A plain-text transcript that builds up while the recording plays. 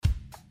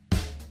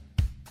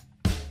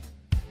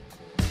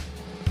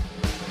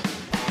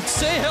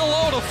say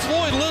hello to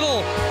Floyd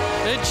Little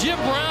and Jim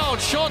Brown.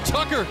 Sean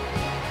Tucker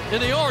in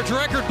the Orange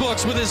record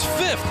books with his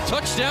 5th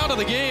touchdown of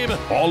the game.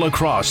 All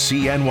across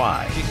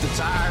CNY. Kick the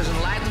tires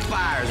and light the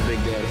fires, Big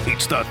Daddy.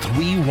 It's the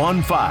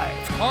 3-1-5.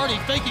 Hardy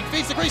faking,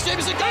 feeds the Grace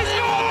Jameson. Does it!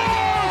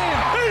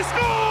 He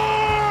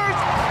scores!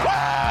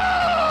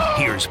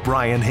 Woo! Here's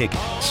Brian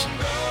Higgins.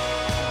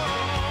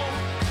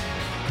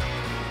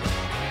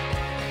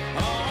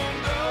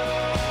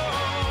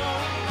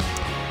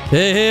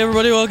 Hey,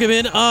 everybody, welcome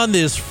in on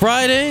this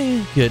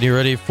Friday. Getting you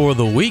ready for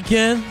the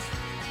weekend.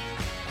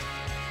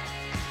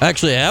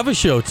 Actually, I have a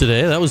show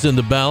today. That was in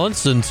the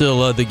balance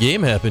until the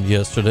game happened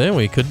yesterday.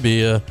 We could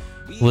be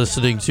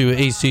listening to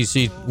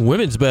ACC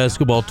women's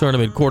basketball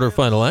tournament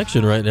quarterfinal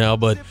action right now,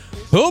 but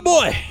oh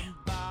boy.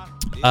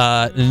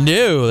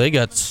 No, they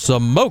got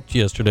smoked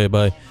yesterday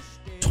by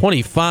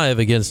 25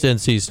 against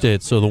NC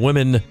State. So the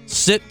women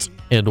sit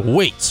and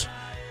wait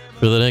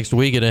for the next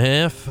week and a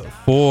half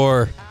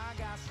for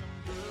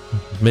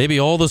maybe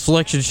all the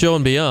selection show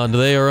and beyond.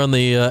 They are on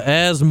the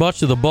as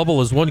much of the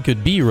bubble as one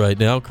could be right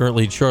now.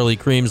 Currently, Charlie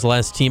Cream's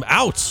last team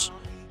out.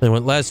 They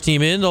went last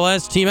team in to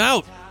last team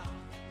out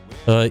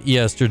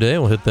yesterday.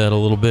 We'll hit that a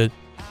little bit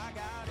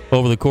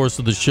over the course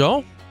of the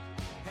show.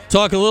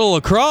 Talk a little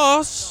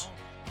lacrosse.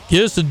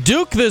 Houston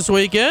Duke this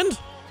weekend.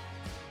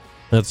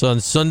 That's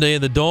on Sunday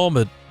in the Dome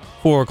at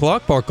 4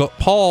 o'clock.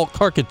 Paul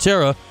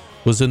Carcaterra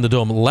was in the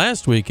Dome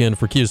last weekend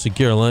for Houston,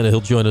 Carolina.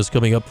 He'll join us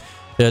coming up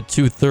at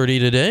 2:30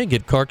 today.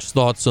 Get Kark's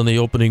thoughts on the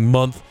opening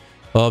month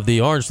of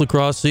the Orange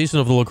lacrosse season,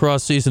 of the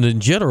lacrosse season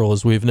in general,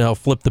 as we've now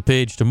flipped the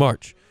page to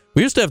March.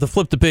 We used to have to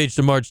flip the page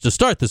to March to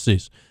start the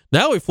season.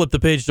 Now we flip the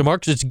page to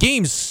March. It's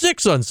Game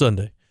 6 on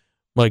Sunday.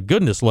 My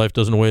goodness, life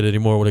doesn't wait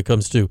anymore when it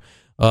comes to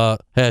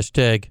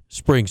hashtag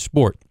spring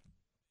sport.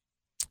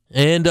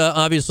 And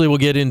obviously we'll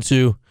get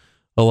into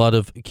a lot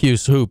of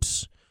Cuse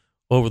hoops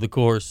over the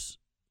course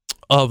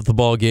of the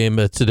ball game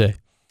today.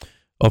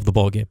 Of the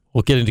ball game.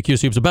 We'll get into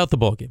Cuse hoops about the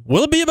ball game.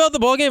 Will it be about the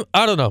ball game?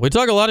 I don't know. We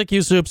talk a lot of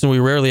Cuse hoops, and we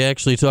rarely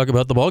actually talk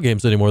about the ball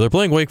games anymore. They're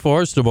playing Wake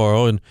Forest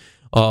tomorrow, and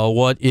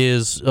what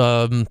is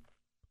a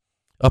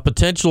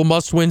potential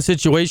must-win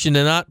situation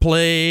to not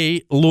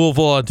play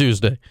Louisville on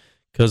Tuesday.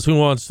 Because who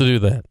wants to do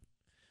that?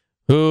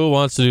 Who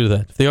wants to do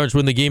that? If the Orange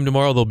win the game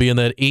tomorrow, they'll be in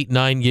that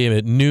 8-9 game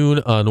at noon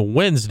on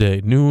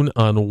Wednesday.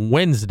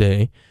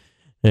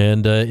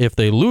 And if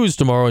they lose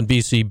tomorrow and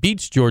BC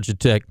beats Georgia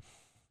Tech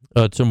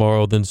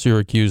tomorrow, then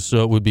Syracuse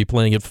would be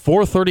playing at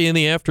 4:30 in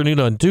the afternoon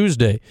on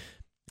Tuesday.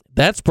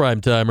 That's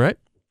prime time, right?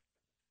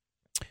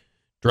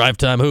 Drive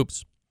time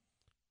hoops.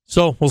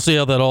 So we'll see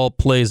how that all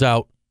plays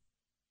out.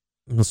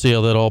 But,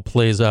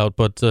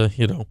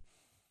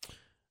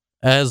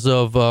 as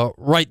of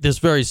right this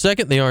very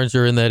second, the Orange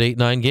are in that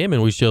 8-9 game,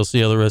 and we shall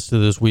see how the rest of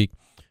this week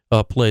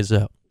plays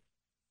out.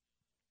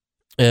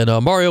 And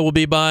Mario will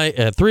be by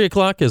at 3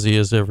 o'clock, as he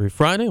is every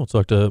Friday. We'll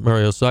talk to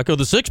Mario Sacco.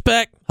 The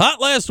six-pack, hot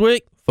last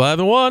week,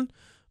 5-1.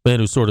 Man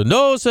who sort of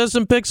knows has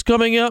some picks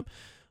coming up.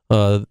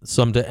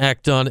 Some to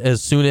act on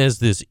as soon as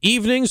this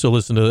evening, so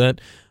listen to that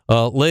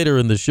later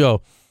in the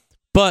show.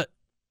 But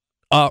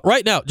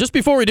right now, just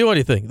before we do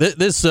anything,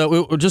 just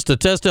to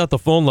test out the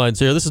phone lines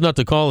here, this is not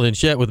to call in and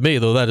chat with me,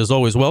 though that is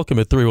always welcome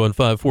at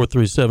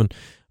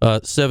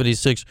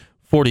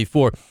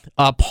 315-437-7644.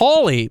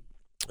 Paulie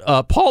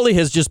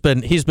has just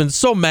been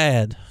so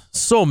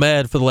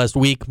mad for the last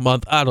week,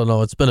 month. I don't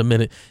know. It's been a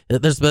minute.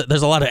 There's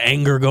a lot of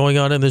anger going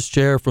on in this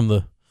chair from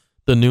the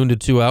noon to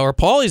 2 hour.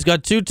 Paulie's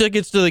got 2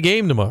 tickets to the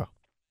game tomorrow.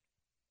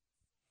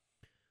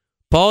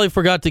 Paulie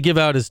forgot to give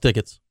out his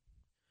tickets.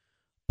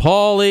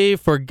 Paulie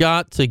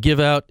forgot to give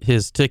out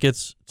his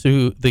tickets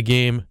to the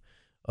game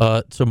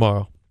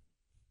tomorrow.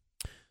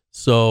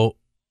 So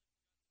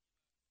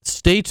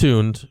stay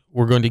tuned.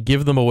 We're going to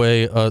give them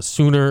away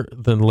sooner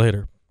than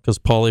later because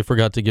Paulie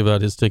forgot to give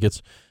out his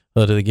tickets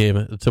to the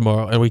game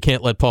tomorrow. And we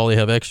can't let Paulie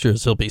have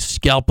extras. He'll be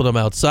scalping them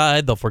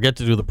outside. They'll forget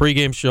to do the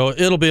pregame show.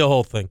 It'll be a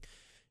whole thing.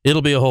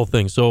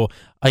 So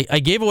I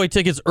gave away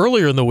tickets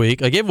earlier in the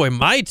week. I gave away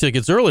my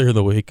tickets earlier in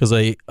the week because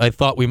I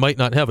thought we might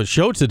not have a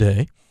show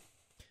today.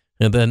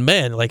 And then,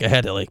 man, I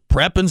had to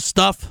prep and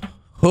stuff.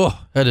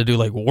 Had to do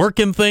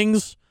working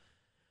things.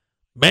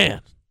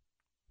 Man,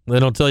 they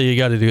don't tell you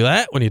got to do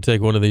that when you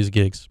take one of these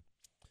gigs.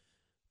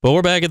 But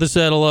we're back at the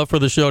saddle for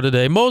the show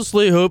today.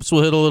 Mostly hoops.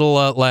 We'll hit a little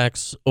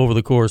lax over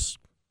the course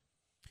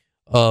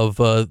of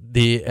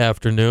the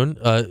afternoon.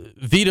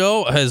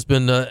 Vito has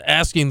been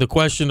asking the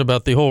question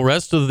about the whole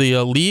rest of the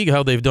league,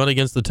 how they've done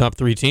against the top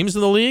 3 teams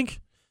in the league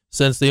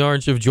since the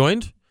Orange have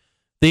joined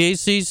the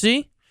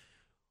ACC.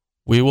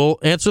 We will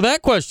answer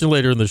that question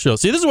later in the show.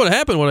 See, this is what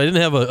happened when I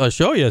didn't have a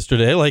show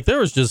yesterday. There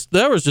was just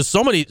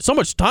so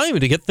much time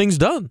to get things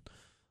done.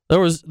 There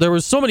was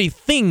so many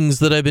things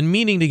that I've been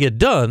meaning to get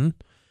done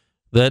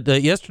that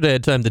yesterday I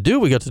had time to do.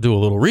 We got to do a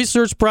little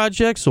research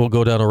project, so we'll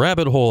go down a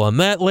rabbit hole on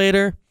that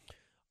later.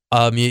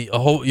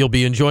 You'll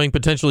be enjoying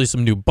potentially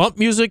some new bump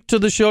music to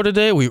the show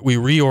today. We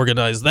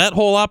reorganized that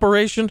whole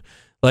operation.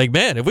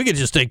 Man, if we could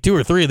just take 2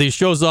 or 3 of these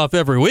shows off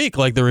every week,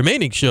 the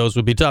remaining shows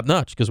would be top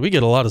notch because we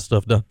get a lot of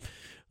stuff done.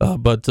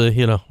 But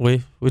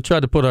we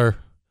tried to put our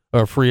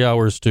our free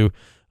hours to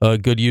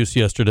good use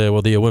yesterday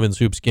while the women's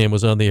hoops game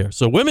was on the air.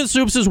 So women's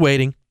hoops is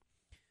waiting.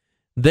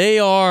 They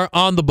are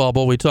on the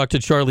bubble. We talked to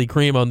Charlie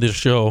Cream on this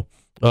show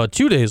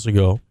 2 days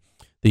ago,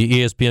 the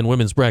ESPN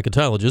women's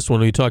bracketologist. When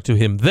we talked to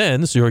him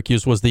then,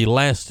 Syracuse was the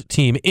last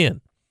team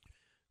in.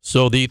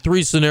 So the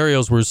three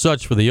scenarios were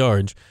such for the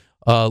Orange.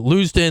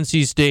 Lose to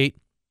NC State,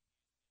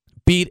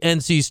 beat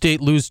NC State,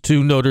 lose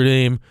to Notre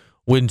Dame,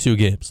 win 2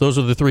 games. Those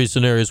are the three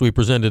scenarios we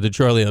presented to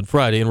Charlie on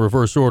Friday in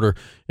reverse order.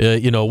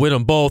 Win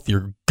them both,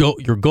 you're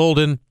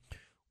golden.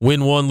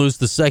 Win one, lose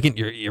the second,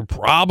 you're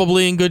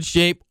probably in good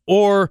shape.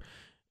 Or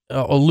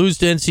lose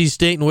to NC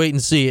State and wait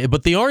and see.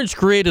 But the Orange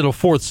created a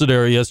fourth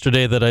scenario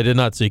yesterday that I did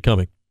not see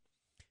coming.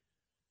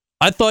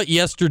 I thought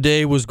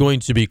yesterday was going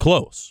to be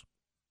close.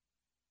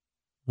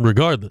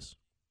 Regardless.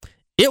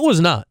 It was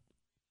not.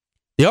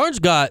 The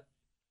Orange got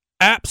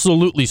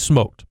absolutely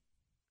smoked.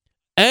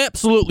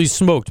 Absolutely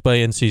smoked by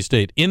NC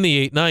State in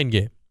the 8-9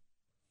 game.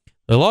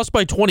 They lost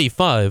by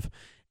 25.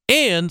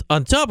 And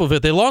on top of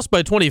it, they lost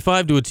by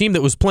 25 to a team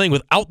that was playing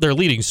without their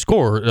leading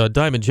scorer.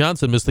 Diamond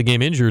Johnson missed the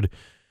game injured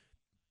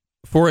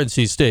for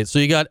NC State. So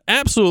you got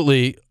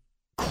absolutely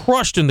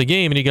crushed in the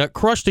game, and you got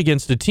crushed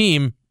against a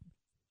team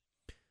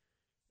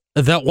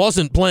that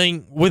wasn't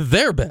playing with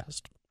their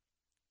best.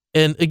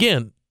 And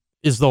again,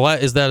 is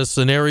that a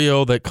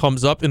scenario that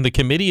comes up in the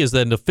committee? Is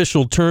that an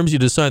official terms you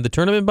decide the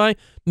tournament by?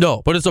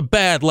 No, but it's a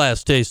bad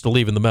last taste to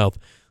leave in the mouth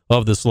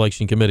of the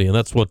selection committee, and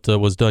that's what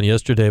was done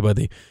yesterday by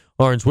the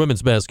Orange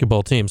women's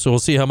basketball team. So we'll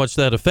see how much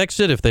that affects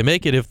it, if they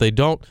make it, if they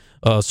don't.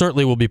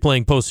 Certainly we'll be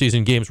playing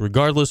postseason games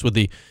regardless with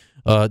the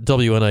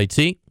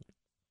WNIT.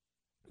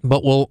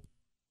 But we'll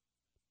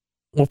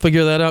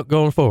figure that out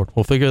going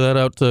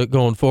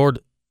forward.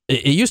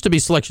 It used to be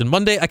Selection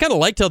Monday. I kind of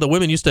liked how the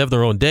women used to have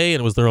their own day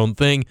and it was their own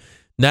thing.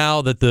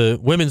 Now that the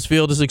women's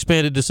field is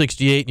expanded to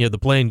 68 and you have the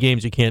playing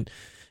games,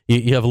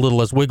 you have a little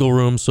less wiggle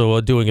room. So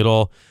doing it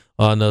all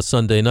on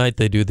Sunday night,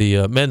 they do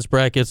the men's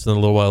brackets, and a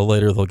little while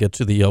later they'll get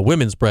to the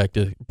women's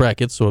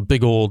brackets. So a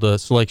big old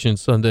Selection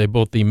Sunday,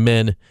 both the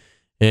men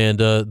and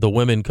the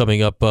women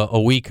coming up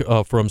a week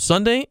from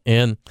Sunday.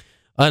 And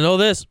I know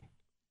this,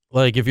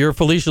 like if you're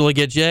Felicia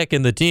Legette-Jack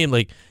and the team,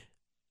 like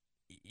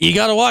you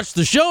got to watch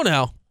the show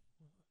now.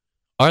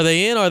 Are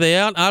they in? Are they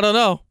out? I don't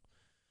know.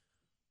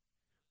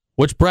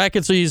 Which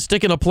brackets are you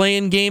sticking a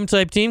play-in game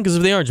type team? Because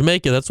if the Orange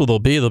make it, that's what they'll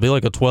be. They'll be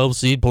like a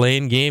 12-seed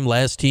play-in game,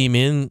 last team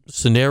in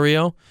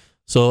scenario.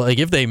 So like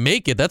if they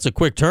make it, that's a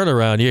quick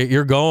turnaround.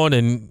 You're going,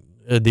 and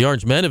the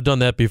Orange men have done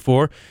that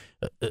before.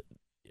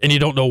 And you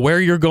don't know where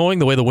you're going.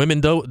 The way the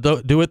women do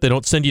it, they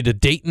don't send you to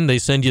Dayton. They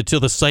send you to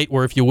the site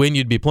where if you win,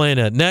 you'd be playing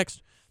at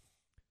next.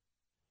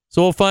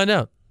 So we'll find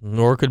out.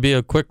 Or it could be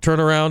a quick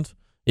turnaround,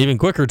 even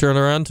quicker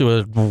turnaround to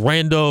a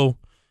rando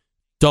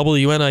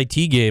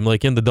WNIT game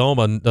like in the Dome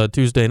on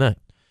Tuesday night.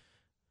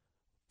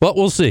 But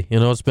we'll see.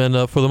 It's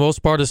been, for the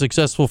most part, a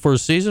successful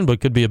first season, but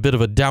could be a bit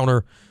of a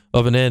downer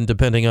of an end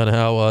depending on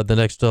how the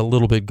next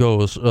little bit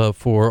goes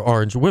for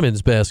Orange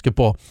women's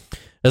basketball.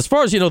 As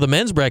far as, the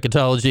men's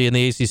bracketology in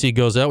the ACC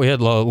goes out, we had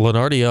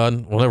Lenardi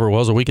on, whatever it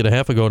was, a week and a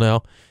half ago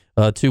now,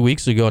 2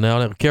 weeks ago now.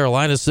 Now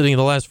Carolina's sitting in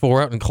the last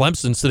 4 out, and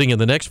Clemson sitting in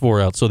the next 4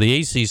 out. So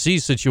the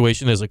ACC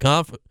situation as a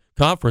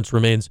conference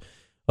remains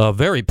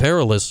very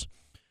perilous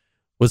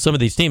with some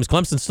of these teams.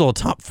 Clemson's still a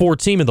top 4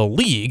 team in the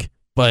league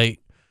by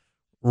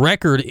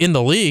record in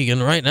the league,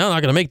 and right now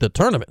not going to make the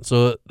tournament.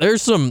 So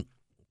there's some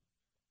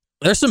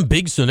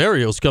big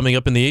scenarios coming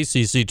up in the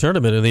ACC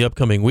tournament in the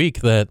upcoming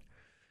week that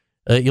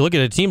you look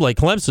at a team like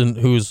Clemson,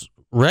 whose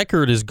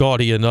record is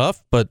gaudy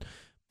enough, but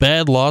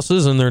bad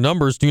losses and their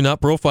numbers do not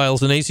profile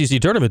as an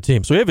ACC tournament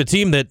team. So we have a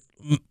team that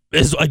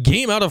is a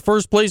game out of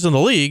first place in the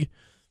league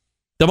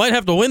that might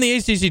have to win the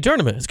ACC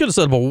tournament. It's going to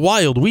set up a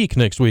wild week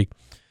next week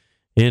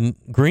in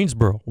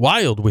Greensboro.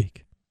 Wild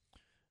week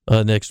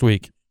next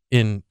week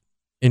in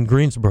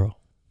Greensboro.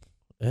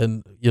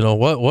 And,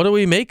 what do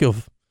we make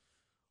of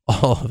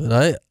all of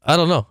it? I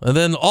don't know. And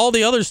then all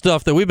the other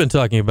stuff that we've been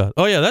talking about.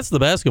 Oh, yeah, that's the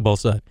basketball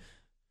side.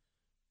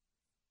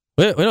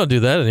 We don't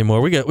do that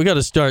anymore. We got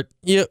to start.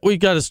 Yeah, we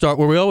got to start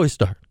where we always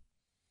start,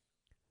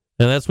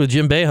 and that's with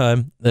Jim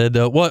Boeheim.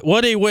 And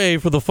what a way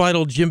for the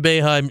final Jim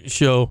Boeheim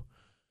show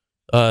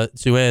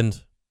to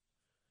end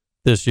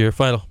this year. The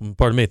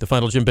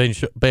final Jim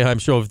Boeheim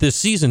show of this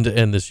season to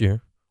end this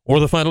year, or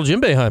the final Jim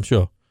Boeheim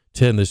show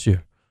to end this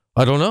year.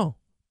 I don't know.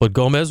 But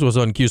Gomez was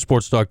on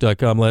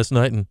QSportsTalk.com last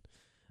night, and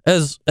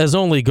as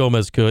only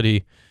Gomez could,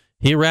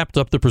 he wrapped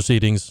up the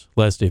proceedings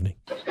last evening.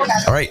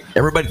 All right,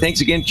 everybody,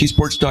 thanks again.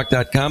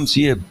 QSportsTalk.com.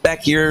 See you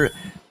back here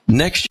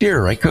next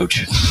year, right,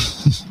 Coach?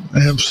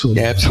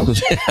 Absolutely. Yeah,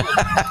 absolutely.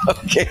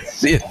 Okay,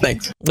 see you.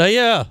 Thanks.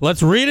 Yeah,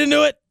 let's read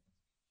into it.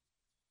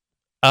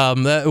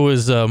 That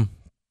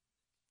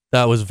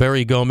was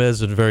very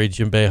Gomez and very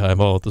Jim Boeheim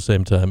all at the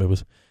same time. It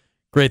was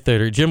great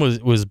theater. Jim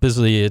was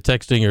busy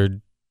texting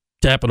or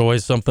tapping away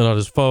something on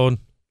his phone.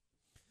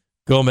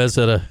 Gomez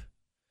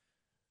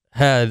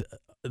had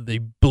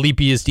the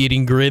bleepiest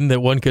eating grin that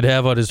one could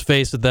have on his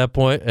face at that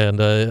point,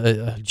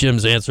 and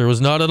Jim's answer was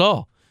not at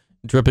all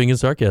dripping in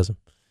sarcasm.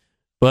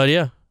 But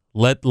yeah,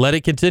 Let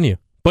it continue.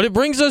 But it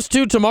brings us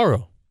to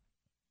tomorrow.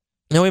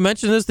 Now, we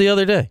mentioned this the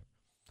other day.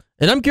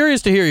 And I'm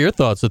curious to hear your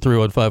thoughts at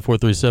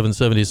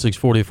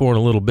 315-437-7644 in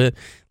a little bit.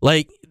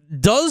 Like,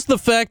 does the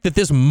fact that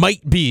this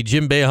might be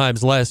Jim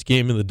Boeheim's last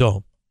game in the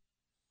Dome,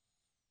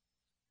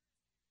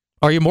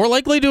 are you more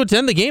likely to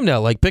attend the game now?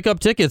 Like, pick up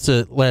tickets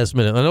at last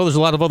minute. I know there's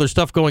a lot of other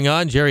stuff going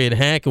on, Jerry and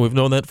Hack, and we've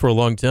known that for a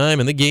long time,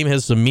 and the game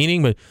has some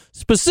meaning. But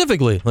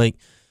specifically, like,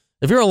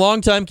 if you're a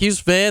longtime Cuse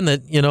fan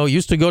that,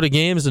 used to go to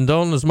games and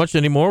don't as much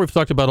anymore, we've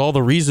talked about all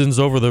the reasons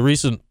over the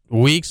recent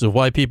weeks of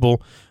why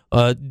people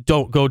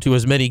don't go to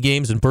as many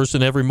games in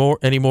person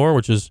anymore,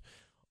 which is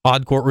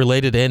odd court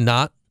related and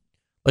not.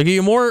 Like,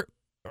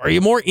 are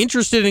you more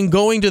interested in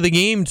going to the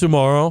game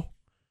tomorrow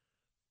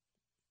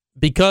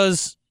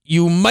because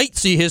you might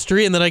see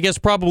history and then I guess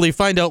probably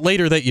find out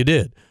later that you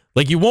did?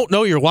 Like, you won't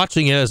know you're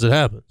watching it as it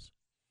happens.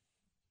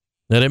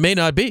 And it may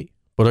not be,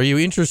 but are you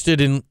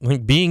interested in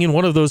being in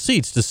one of those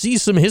seats to see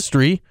some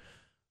history?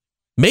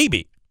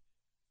 Maybe.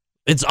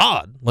 It's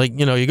odd. Like,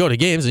 you go to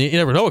games and you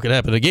never know what could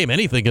happen at a game.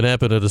 Anything can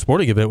happen at a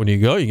sporting event when you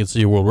go. You can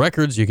see world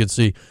records. You can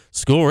see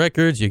school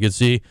records. You can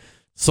see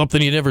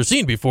something you've never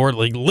seen before,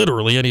 like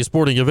literally any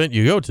sporting event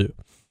you go to.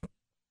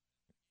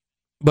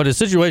 But a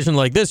situation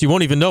like this, you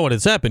won't even know when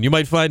it's happened. You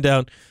might find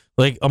out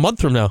like a month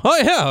from now. Oh,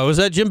 yeah, I was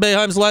at Jim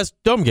Boeheim's last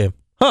Dome game.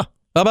 Huh,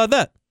 how about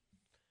that?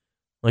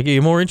 Like, are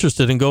you more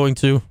interested in going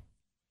to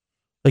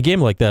a game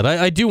like that?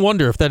 I do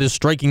wonder if that is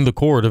striking the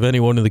chord of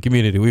anyone in the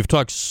community. We've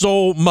talked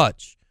so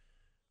much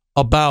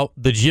about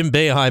the Jim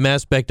Boeheim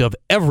aspect of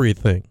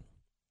everything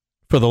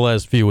for the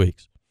last few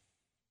weeks.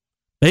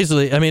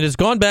 Basically, I mean, it's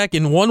gone back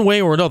in one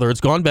way or another.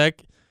 It's gone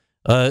back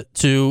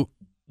to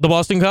the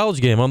Boston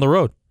College game on the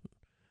road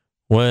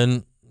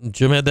when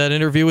Jim had that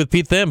interview with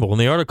Pete Thamel and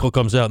the article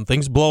comes out and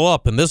things blow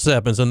up and this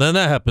happens and then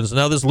that happens and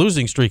now this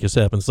losing streak has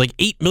happened. It's like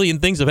 8 million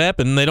things have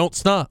happened and they don't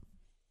stop.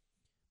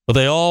 But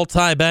they all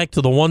tie back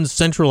to the one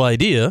central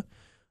idea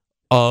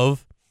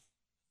of,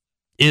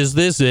 is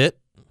this it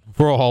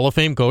for a Hall of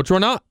Fame coach or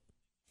not?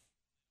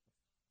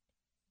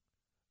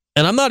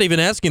 And I'm not even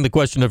asking the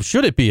question of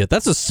should it be it.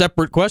 That's a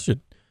separate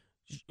question.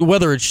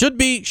 Whether it should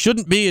be,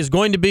 shouldn't be, is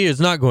going to be, is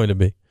not going to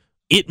be.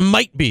 It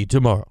might be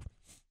tomorrow.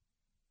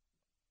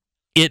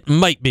 It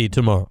might be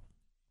tomorrow.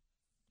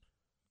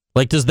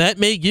 Like, does that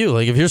make you,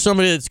 like, if you're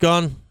somebody that's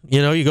gone,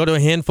 you go to a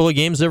handful of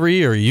games every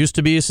year, you used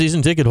to be a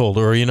season ticket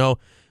holder, or,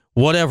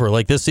 whatever,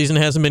 like this season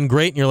hasn't been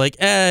great, and you're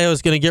like, I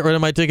was going to get rid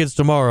of my tickets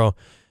tomorrow.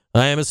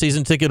 I am a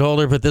season ticket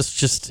holder, but this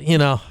just,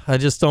 I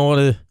just don't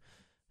want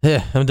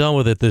to, I'm done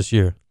with it this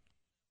year.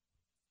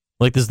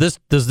 Like, does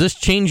this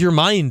change your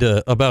mind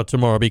about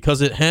tomorrow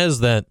because it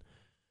has that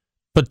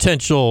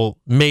potential,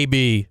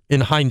 maybe in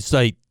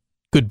hindsight,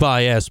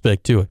 goodbye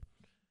aspect to it?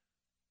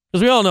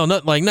 Because we all know,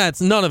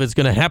 none of it's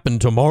going to happen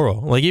tomorrow.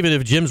 Like, even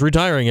if Jim's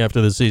retiring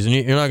after this season,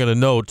 you're not going to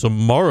know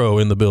tomorrow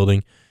in the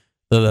building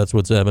that that's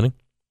what's happening.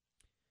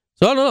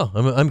 So I don't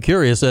know. I'm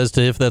curious as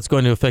to if that's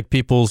going to affect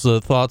people's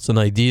thoughts and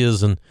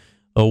ideas and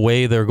a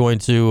way they're going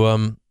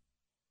to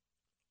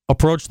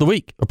approach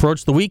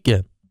the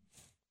weekend.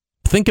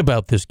 Think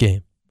about this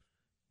game.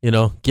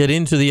 Get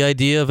into the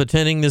idea of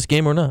attending this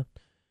game or not.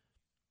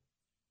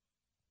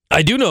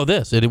 I do know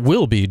this. It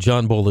will be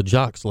John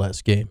Bolajok's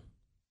last game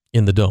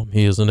in the Dome.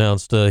 He has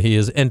announced he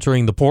is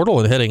entering the portal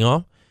and heading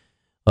off.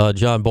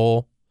 John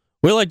Bowl.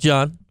 We like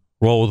John.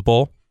 Roll with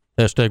Bowl.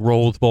 Hashtag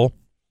roll with Bowl.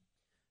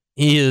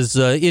 He is,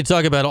 you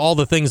talk about all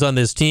the things on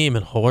this team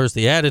and where's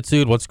the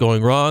attitude, what's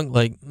going wrong.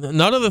 Like,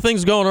 none of the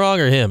things going wrong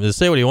are him. Just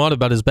say what you want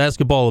about his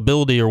basketball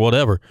ability or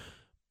whatever.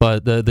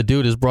 But the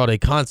dude has brought a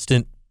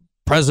constant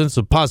presence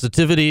of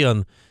positivity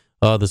on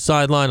the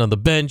sideline, on the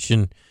bench,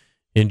 and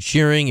in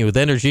cheering with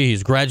energy.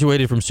 He's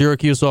graduated from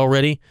Syracuse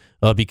already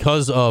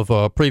because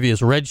of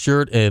previous red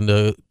shirt and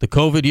the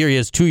COVID year. He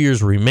has 2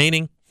 years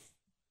remaining.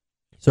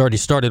 He's already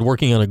started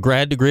working on a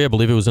grad degree. I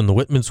believe it was in the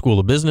Whitman School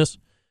of Business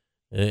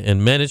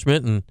and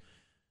Management, and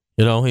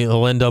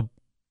he'll end up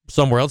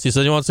somewhere else. He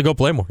said he wants to go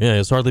play more. Yeah,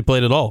 he's hardly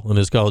played at all in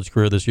his college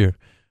career this year.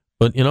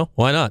 But,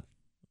 why not?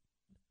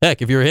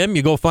 Heck, if you're him,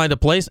 you go find a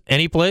place,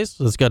 any place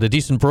that's got a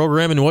decent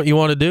program and what you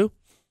want to do.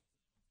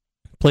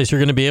 Place you're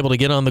going to be able to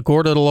get on the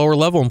court at a lower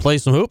level and play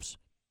some hoops.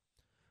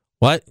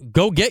 What?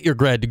 Go get your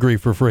grad degree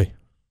for free.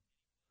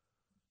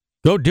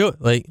 Go do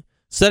it. Like,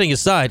 setting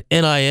aside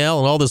NIL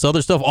and all this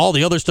other stuff, all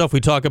the other stuff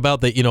we talk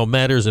about that,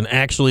 matters and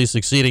actually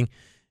succeeding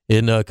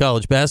in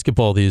college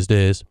basketball these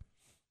days.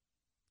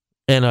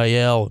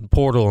 NIL and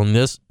portal and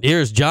this.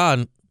 Here's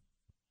John.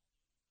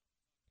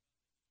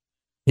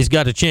 He's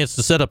got a chance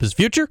to set up his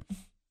future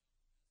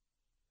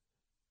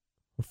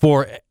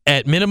for,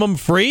 at minimum,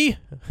 free.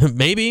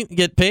 Maybe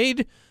get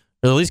paid,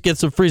 or at least get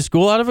some free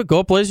school out of it. Go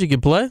a place you can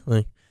play.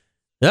 Like,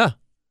 yeah.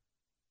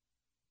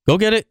 Go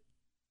get it.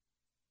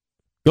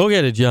 Go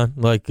get it, John.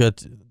 Like,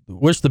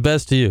 wish the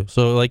best to you.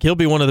 So, like, he'll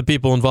be one of the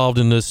people involved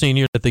in the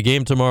senior at the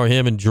game tomorrow.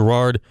 Him and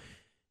Gerard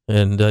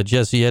and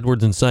Jesse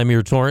Edwards and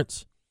Symir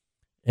Torrance.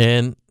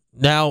 And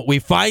now we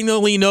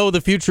finally know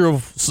the future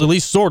of, at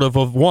least sort of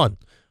one.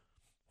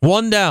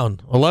 One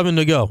down, 11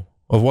 to go,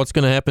 of what's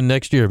going to happen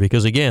next year.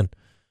 Because, again,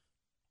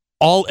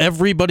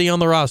 everybody on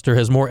the roster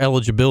has more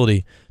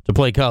eligibility to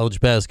play college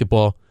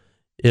basketball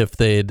if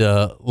they'd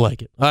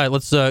like it. All right,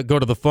 let's go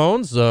to the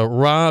phones.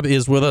 Rob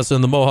is with us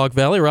in the Mohawk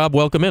Valley. Rob,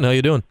 welcome in. How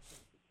you doing?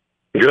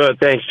 Good.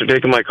 Thanks for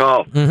taking my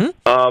call. Mm-hmm.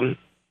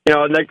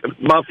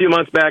 About a few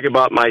months back, I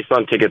bought my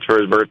son tickets for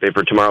his birthday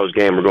for tomorrow's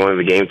game. We're going to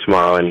the game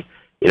tomorrow, and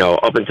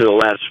up until the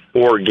last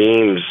 4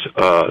 games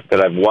that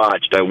I've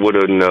watched, I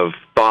wouldn't have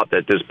thought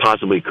that this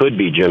possibly could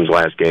be Jim's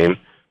last game.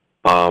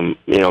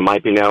 My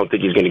opinion, I don't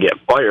think he's going to get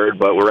fired,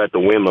 but we're at the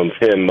whim of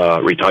him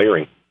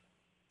retiring.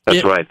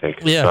 That's what I think.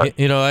 Yeah, I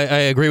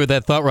agree with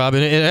that thought, Rob.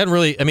 And it hadn't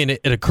really,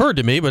 it occurred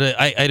to me, but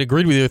I'd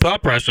agreed with your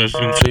thought process.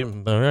 And see,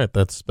 all right,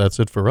 that's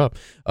it for Rob.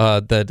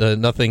 That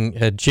nothing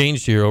had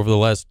changed here over the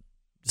last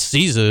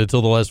season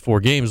until the last 4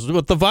 games,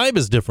 but the vibe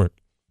is different.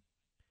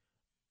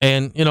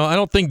 And, I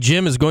don't think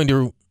Jim is going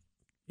to,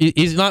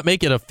 he's not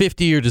making a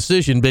 50-year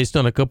decision based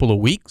on a couple of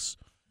weeks,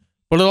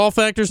 but it all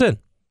factors in.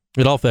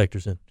 And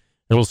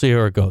we'll see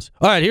how it goes.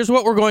 All right, here's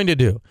what we're going to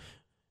do.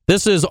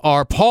 This is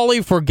our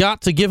Paulie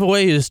forgot to give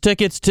away his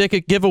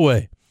ticket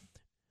giveaway.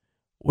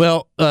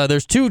 Well,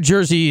 there's 2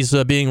 jerseys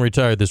being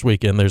retired this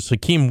weekend. There's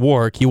Hakeem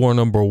Warwick. He wore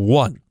number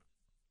 1.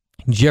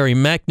 Jerry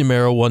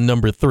McNamara wore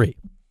number 3.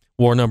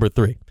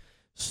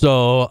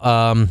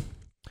 So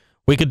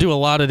we could do a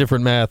lot of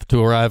different math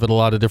to arrive at a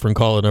lot of different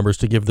caller numbers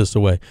to give this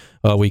away.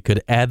 We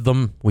could add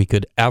them. We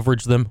could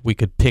average them. We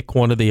could pick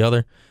one or the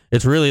other.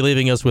 It's really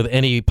leaving us with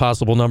any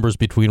possible numbers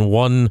between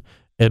 1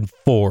 and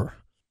 4.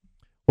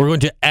 We're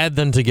going to add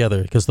them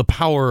together because the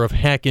power of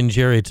Hack and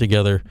Jerry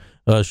together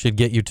should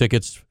get you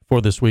tickets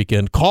for this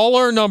weekend.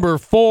 Caller number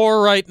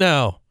 4 right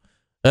now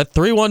at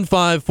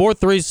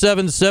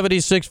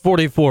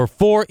 315-437-7644.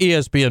 4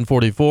 ESPN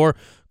 44.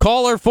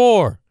 Caller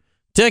 4.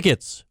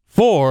 Tickets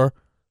for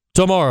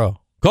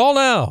tomorrow. Call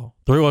now.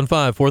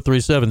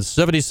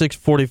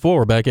 315-437-7644.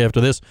 We're back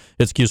after this.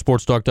 It's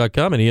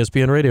QSportsTalk.com and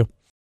ESPN Radio.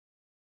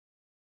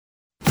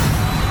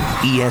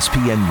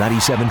 ESPN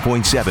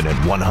 97.7 and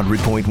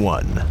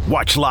 100.1.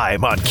 Watch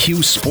live on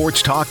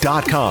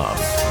QSportsTalk.com.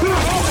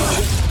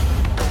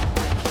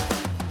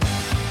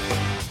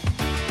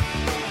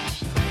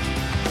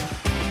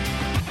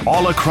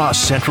 All across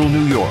central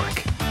New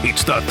York,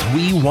 it's the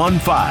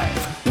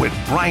 315 with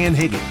Brian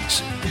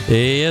Higgins.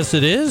 Yes,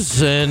 it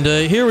is. And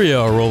here we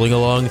are rolling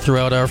along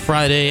throughout our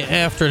Friday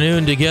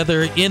afternoon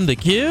together in the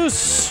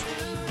Q's.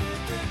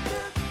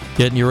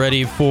 Getting you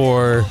ready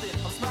for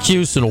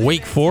Cuse and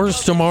Wake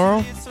Forest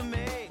tomorrow,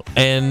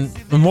 and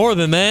more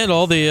than that,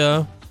 all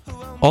the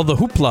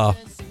hoopla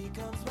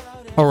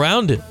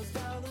around it.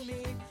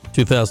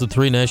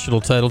 2003 national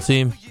title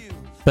team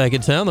back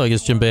in town, though I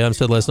guess Jim Boeheim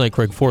said last night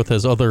Craig Forth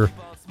has other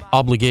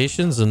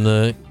obligations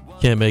and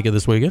can't make it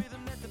this weekend.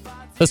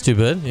 That's too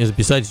bad.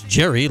 Besides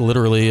Jerry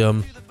literally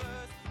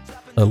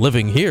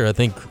living here, I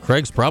think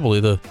Craig's probably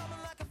out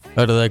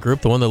of that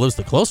group the one that lives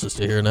the closest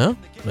to here now,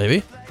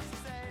 maybe.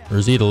 Or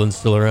is Edelin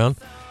still around?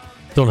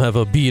 Don't have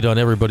a beat on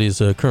everybody's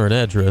current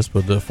address,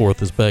 but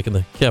Forth is back in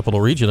the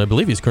capital region. I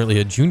believe he's currently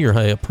a junior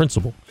high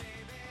principal.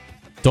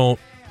 Don't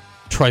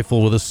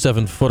trifle with a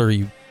 7-footer,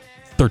 you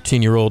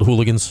 13-year-old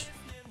hooligans.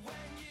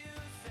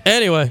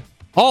 Anyway,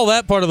 all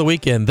that part of the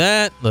weekend.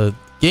 That, the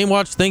game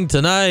watch thing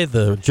tonight,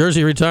 the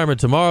jersey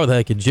retirement tomorrow with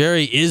Hack and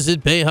Jerry. Is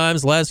it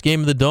Boeheim's last game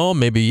of the Dome?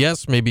 Maybe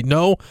yes, maybe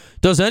no.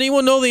 Does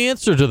anyone know the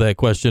answer to that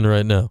question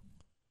right now?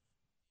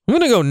 I'm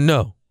going to go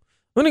no.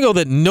 I'm going to go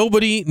that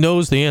nobody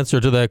knows the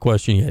answer to that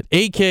question yet,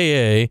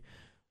 a.k.a.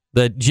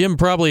 that Jim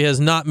probably has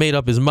not made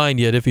up his mind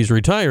yet if he's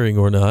retiring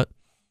or not.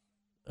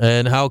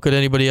 And how could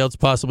anybody else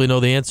possibly know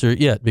the answer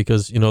yet?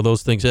 Because,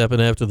 those things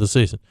happen after the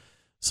season.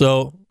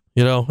 So,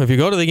 if you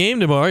go to the game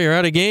tomorrow, you're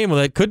at a game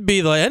that could be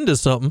the end of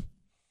something.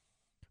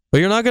 But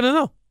you're not going to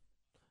know.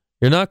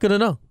 You're not going to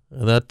know.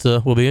 And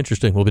that will be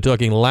interesting. We'll be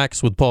talking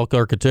lax with Paul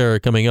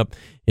Carcaterra coming up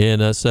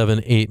in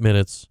 7-8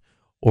 minutes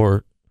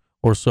or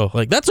so.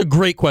 That's a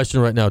great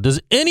question right now.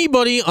 Does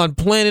anybody on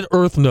planet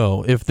Earth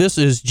know if this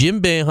is Jim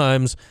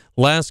Boeheim's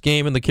last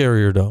game in the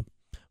Carrier Dome?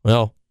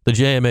 Well, the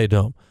JMA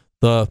Dome.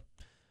 The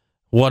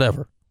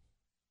whatever.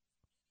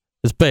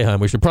 It's Boeheim.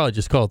 We should probably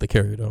just call it the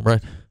Carrier Dome,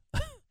 right?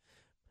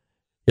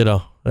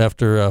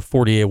 After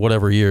 48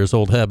 whatever years,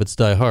 old habits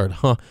die hard.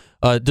 Huh?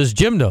 Does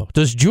Jim know?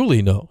 Does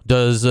Julie know?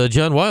 Does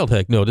John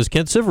Wildhack know? Does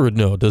Kent Syverud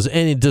know?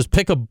 Does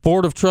Pick a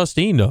Board of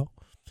Trustee know?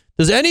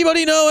 Does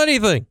anybody know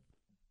anything?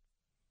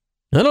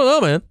 I don't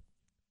know, man.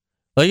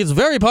 It's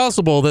very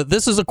possible that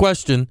this is a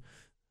question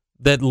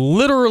that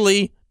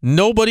literally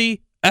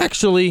nobody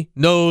actually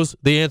knows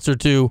the answer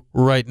to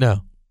right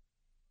now.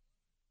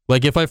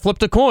 If I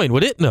flipped a coin,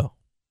 would it know?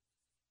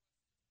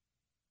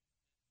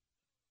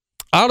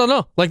 I don't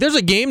know. There's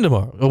a game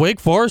tomorrow.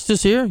 Wake Forest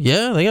is here.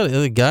 Yeah, they got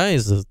the guy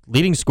is the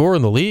leading scorer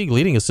in the league,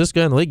 leading assist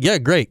guy in the league. Yeah,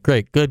 great,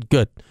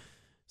 good.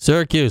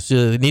 Syracuse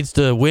needs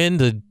to win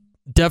to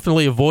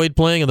definitely avoid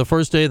playing on the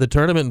first day of the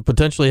tournament and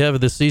potentially have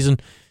this season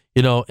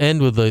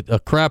end with a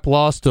crap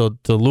loss to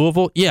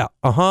Louisville. Yeah,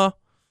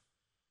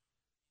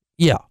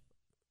 Yeah.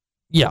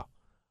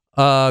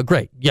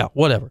 Great. Yeah,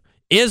 whatever.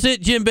 Is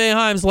it Jim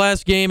Boeheim's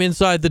last game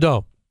inside the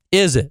Dome?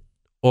 Is it?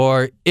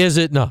 Or is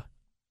it not?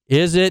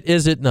 Is it?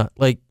 Is it not?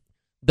 Like,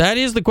 that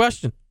is the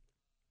question.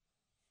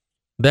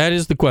 That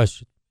is the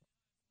question.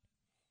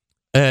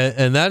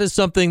 And that is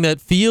something that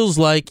feels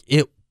like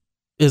it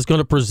is going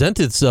to present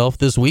itself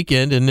this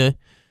weekend in an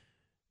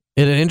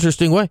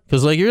interesting way.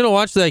 Because, like, you're going to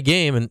watch that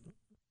game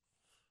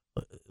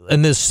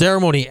and this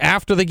ceremony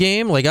after the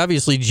game, like,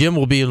 obviously Jim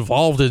will be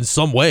involved in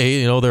some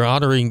way. You know, they're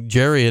honoring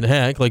Jerry and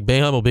Hank. Like,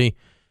 Boeheim will be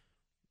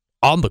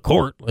on the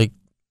court. Like,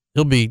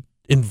 he'll be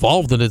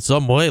involved in it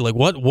some way. Like,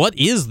 what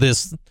is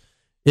this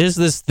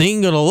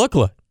thing going to look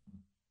like?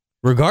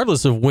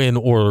 Regardless of win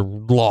or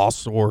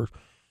loss or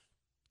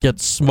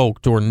get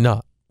smoked or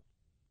not.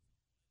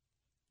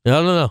 I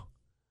don't know.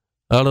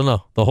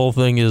 The whole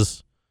thing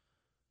is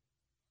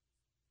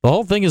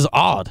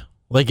odd.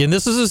 Like, and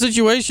this is a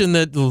situation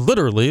that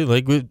literally,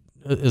 like,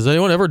 has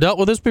anyone ever dealt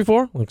with this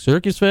before? Like,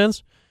 Syracuse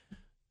fans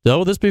dealt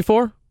with this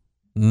before?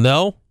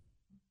 No.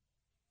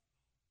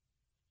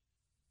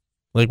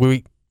 Like,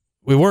 we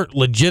weren't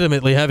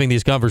legitimately having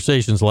these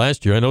conversations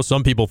last year. I know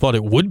some people thought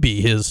it would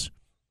be his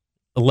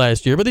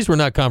last year, but these were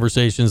not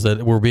conversations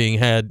that were being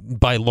had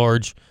by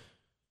large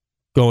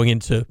going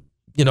into,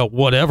 you know,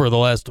 whatever the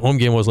last home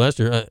game was last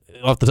year.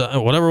 Off the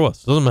top, whatever it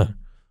was, doesn't matter.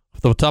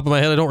 Off the top of my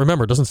head, I don't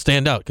remember. It doesn't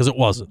stand out because it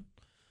wasn't.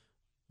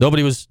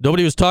 Nobody was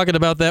talking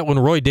about that when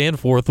Roy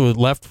Danforth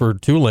left for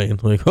Tulane.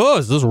 Like, oh,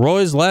 is this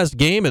Roy's last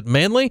game at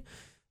Manly?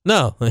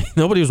 No,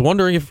 nobody was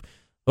wondering if.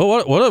 Oh,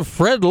 what of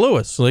Fred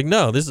Lewis? Like,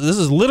 no, this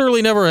has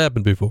literally never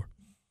happened before.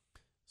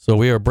 So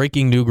we are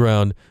breaking new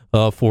ground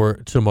for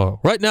tomorrow.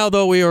 Right now,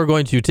 though, we are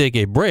going to take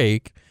a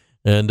break,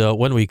 and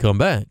when we come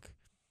back,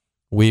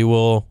 we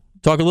will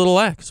talk a little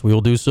Lax. We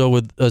will do so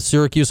with a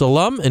Syracuse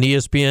alum and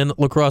ESPN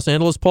lacrosse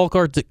analyst Paul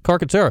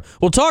Carcaterra.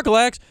 We'll talk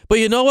Lax, but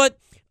you know what?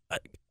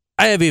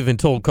 I have even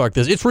told Carc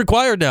this. It's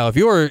required now. If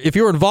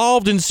you're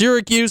involved in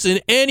Syracuse in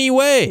any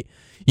way,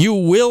 you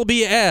will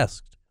be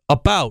asked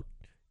about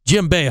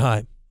Jim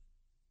Boeheim.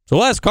 So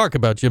we'll ask Carc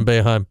about Jim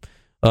Boeheim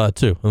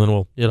too, and then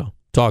we'll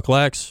talk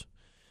Lax.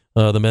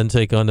 The men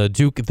take on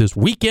Duke this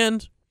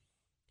weekend.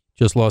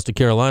 Just lost to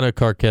Carolina.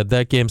 Carc had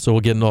that game, so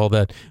we'll get into all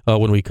that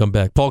when we come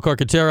back. Paul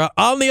Carcaterra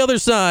on the other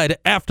side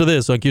after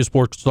this on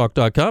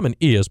QSportsTalk.com and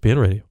ESPN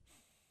Radio.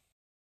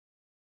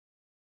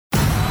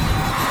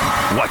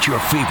 Watch your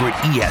favorite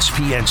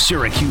ESPN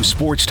Syracuse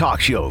sports talk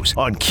shows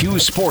on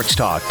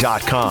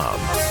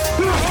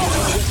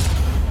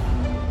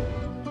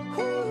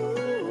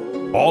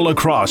QSportsTalk.com. All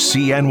across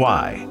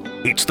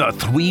CNY, it's the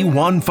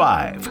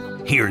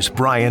 315. Here's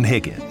Brian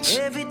Higgins.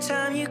 Every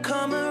time you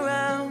come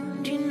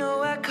around, you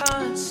know I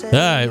can't say. All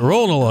right,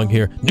 rolling along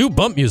here. New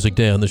bump music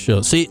day on the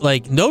show. See,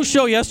 like, no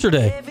show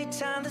yesterday.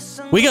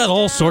 We got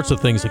all sorts of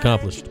things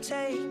accomplished.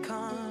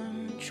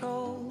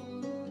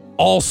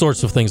 All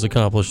sorts of things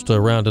accomplished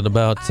around and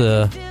about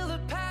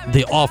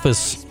the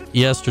office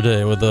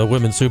yesterday with the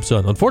women's hoops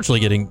on. Unfortunately,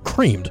 getting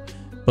creamed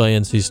by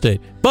NC State.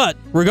 But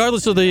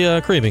regardless of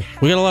the creaming,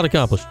 we got a lot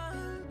accomplished.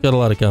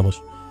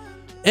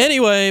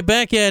 Anyway,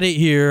 back at it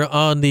here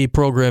on the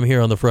program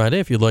here on the Friday.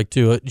 If you'd like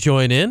to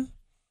join in,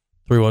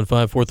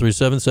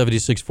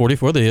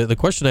 315-437-7644. The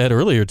question I had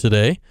earlier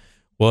today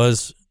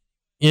was,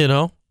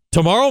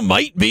 tomorrow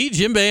might be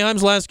Jim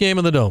Boeheim's last game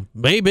in the Dome.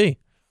 Maybe.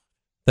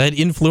 That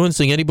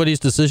influencing anybody's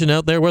decision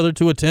out there whether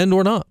to attend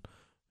or not.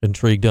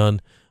 Intrigued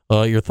on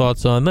your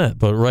thoughts on that.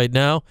 But right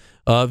now,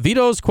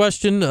 Vito's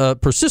question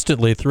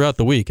persistently throughout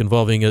the week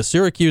involving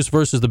Syracuse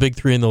versus the Big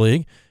Three in the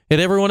league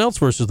and everyone else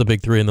versus the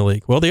Big Three in the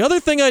league. Well, the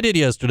other thing I did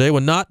yesterday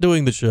when not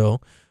doing the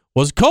show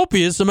was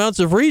copious amounts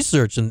of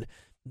research. And,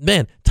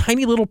 man,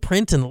 tiny little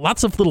print and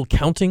lots of little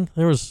counting.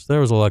 There was a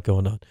lot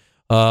going on.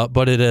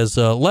 But it has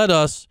led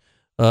us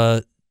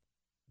to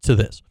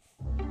this.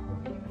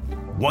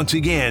 Once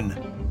again,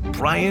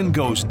 Brian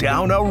goes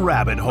down a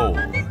rabbit hole.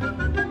 I'm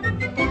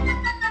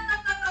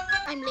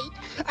late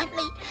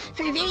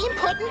for a very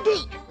important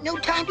date. No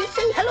time to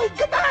say hello,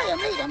 goodbye.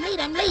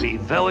 I'm late. Be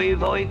very,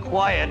 very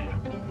quiet.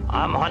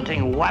 I'm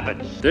hunting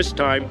rabbits. This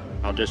time,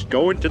 I'll just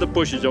go into the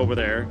bushes over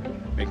there,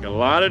 make a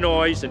lot of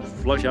noise, and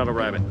flush out a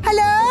rabbit.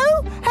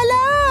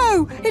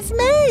 Hello? It's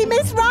me,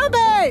 Miss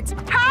Rabbit.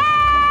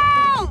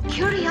 Help!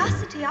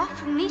 Curiosity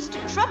often leads to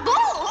trouble.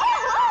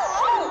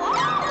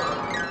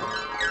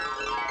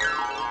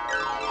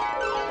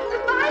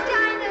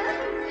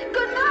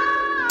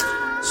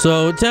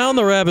 So down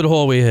the rabbit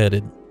hole we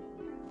headed.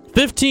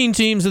 15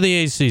 teams in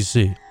the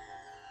ACC.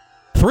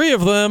 3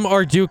 of them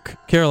are Duke,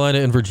 Carolina,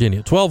 and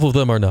Virginia. 12 of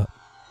them are not.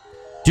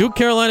 Duke,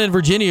 Carolina, and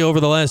Virginia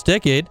over the last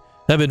decade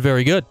have been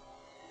very good.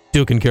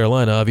 Duke and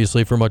Carolina,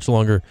 obviously, for much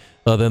longer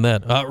than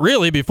that.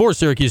 Really, before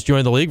Syracuse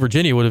joined the league,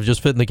 Virginia would have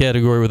just fit in the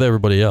category with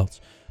everybody else.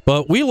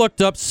 But we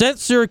looked up,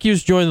 since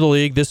Syracuse joined the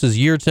league, this is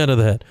year 10 of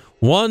the head.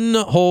 1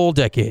 whole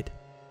decade.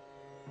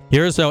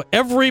 Here's how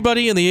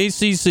everybody in the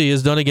ACC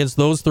has done against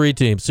those 3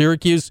 teams.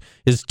 Syracuse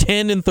is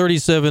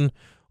 10-37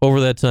 over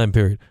that time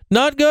period.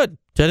 Not good.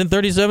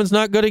 10-37 is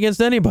not good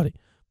against anybody.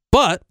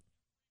 But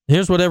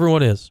here's what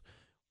everyone is.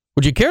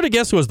 Would you care to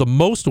guess who has the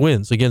most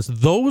wins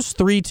against those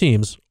 3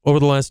 teams over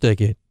the last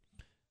decade?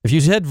 If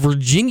you said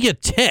Virginia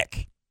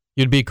Tech,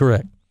 you'd be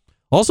correct.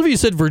 Also, if you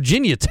said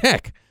Virginia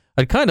Tech,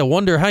 I'd kind of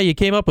wonder how you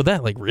came up with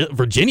that. Like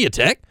Virginia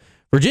Tech?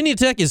 Virginia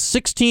Tech is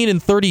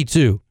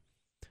 16-32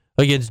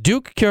 against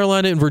Duke,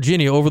 Carolina, and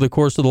Virginia over the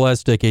course of the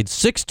last decade.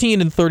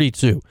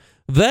 16-32.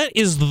 That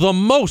is the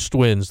most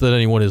wins that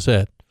anyone has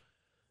had.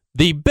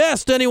 The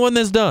best anyone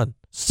has done,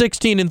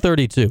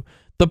 16-32.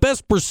 The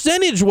best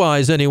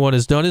percentage-wise anyone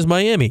has done is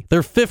Miami.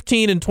 They're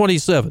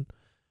 15-27.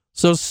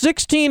 So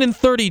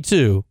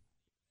 16-32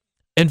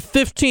 and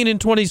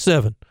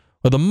 15-27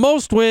 are the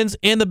most wins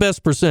and the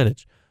best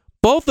percentage.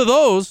 Both of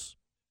those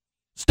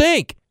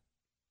stink.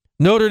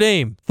 Notre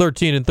Dame,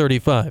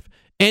 13-35.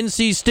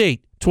 NC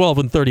State,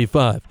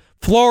 12-35.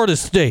 Florida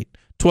State,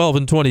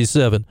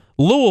 12-27.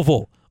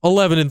 Louisville,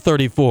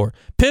 11-34.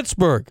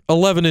 Pittsburgh,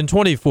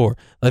 11-24.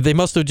 They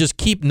must have just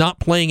keep not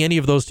playing any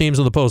of those teams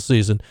in the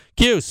postseason.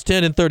 Cuse,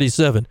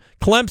 10-37.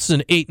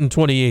 Clemson,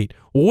 8-28.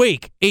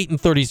 Wake,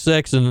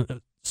 8-36.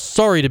 And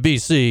sorry to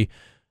BC,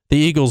 the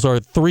Eagles are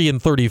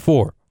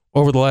 3-34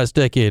 over the last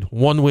decade.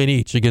 One win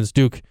each against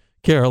Duke,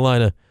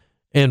 Carolina,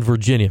 and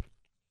Virginia.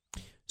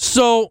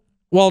 So,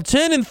 while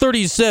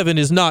 10-37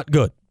 is not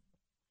good,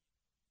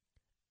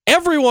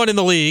 everyone in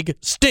the league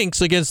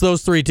stinks against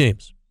those three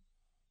teams.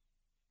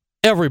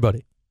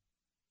 Everybody.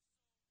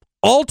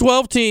 All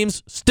 12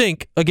 teams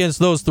stink against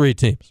those three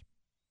teams.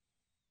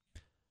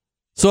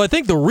 So I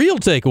think the real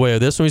takeaway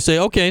of this, when we say,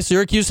 okay,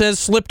 Syracuse has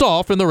slipped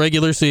off in the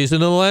regular season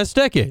in the last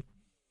decade.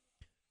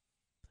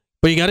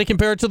 But you got to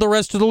compare it to the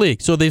rest of the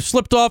league. So they've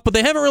slipped off, but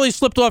they haven't really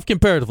slipped off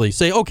comparatively.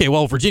 Say, okay,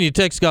 well, Virginia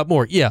Tech's got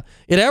more. Yeah,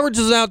 it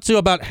averages out to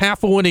about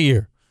half a win a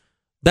year.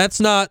 That's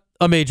not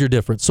a major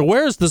difference. So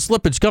where is the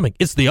slippage coming?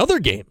 It's the other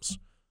games.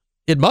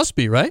 It must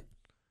be, right?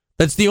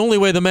 That's the only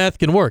way the math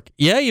can work.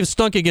 Yeah, you've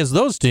stunk against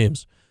those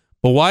teams,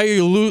 but why are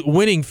you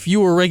winning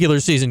fewer regular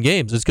season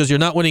games? It's because you're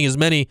not winning as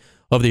many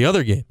of the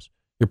other games.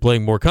 You're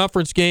playing more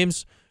conference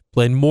games,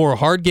 playing more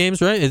hard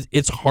games, right?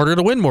 It's harder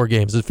to win more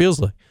games, it feels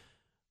like.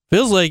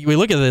 Feels like we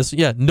look at this,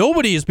 yeah,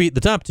 nobody has beat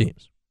the top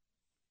teams.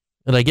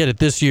 And I get it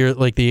this year,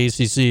 like the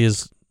ACC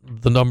is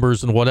the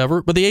numbers and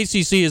whatever, but the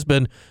ACC has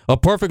been a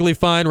perfectly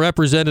fine,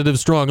 representative,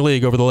 strong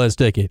league over the last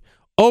decade.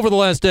 Over the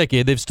last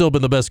decade, they've still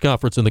been the best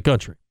conference in the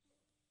country.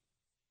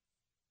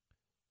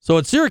 So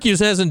what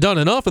Syracuse hasn't done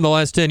enough in the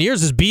last 10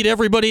 years is beat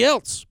everybody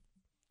else.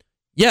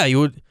 Yeah,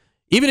 you would,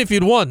 even if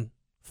you'd won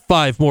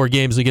 5 more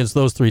games against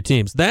those three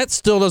teams, that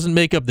still doesn't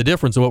make up the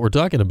difference of what we're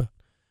talking about.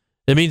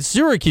 It means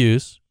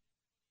Syracuse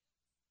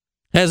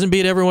hasn't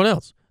beat everyone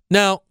else.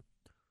 Now,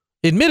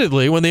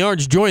 admittedly, when the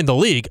Orange joined the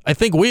league, I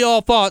think we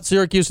all thought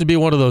Syracuse would be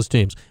one of those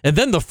teams. And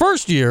then the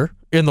first year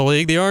in the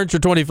league, the Orange are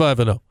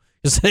 25-0.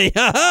 You say,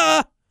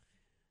 ha-ha,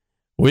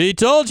 we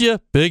told you,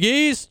 Big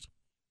East.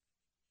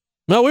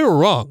 No, we were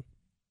wrong.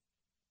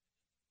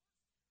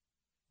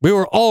 We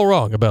were all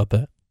wrong about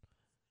that.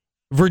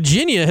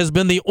 Virginia has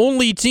been the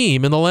only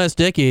team in the last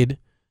decade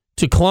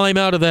to climb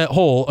out of that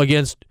hole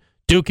against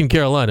Duke and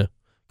Carolina.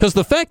 Because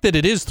the fact that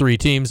it is 3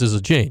 teams is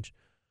a change.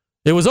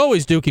 It was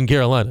always Duke and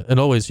Carolina, and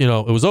always, it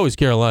was always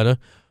Carolina.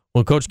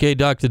 When Coach K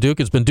docked to Duke,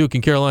 it's been Duke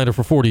and Carolina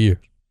for 40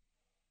 years.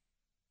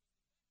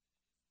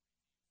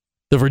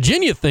 The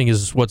Virginia thing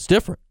is what's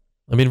different.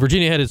 I mean,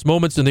 Virginia had its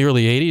moments in the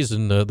early 80s,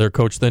 and their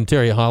coach then,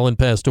 Terry Holland,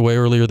 passed away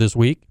earlier this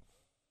week.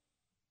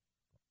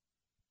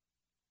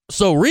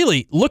 So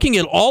really, looking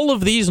at all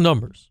of these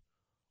numbers,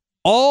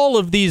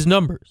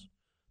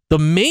 the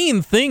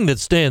main thing that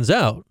stands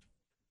out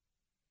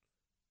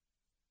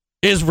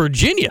is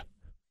Virginia.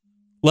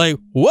 Like,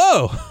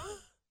 whoa,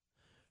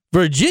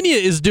 Virginia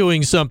is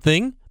doing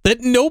something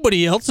that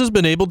nobody else has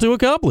been able to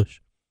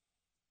accomplish.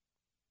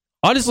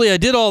 Honestly, I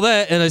did all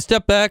that, and I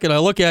step back, and I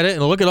look at it,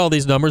 and I look at all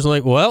these numbers, and I'm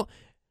like, well,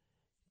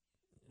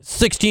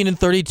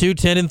 16-32,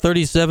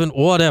 10-37,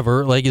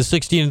 whatever. Like, is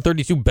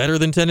 16-32 better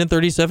than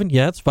 10-37?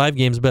 Yeah, it's 5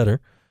 games better.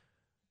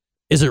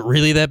 Is it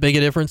really that big a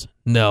difference?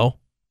 No.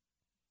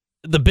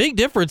 The big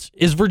difference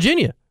is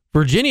Virginia.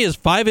 Virginia is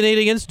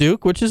 5-8 against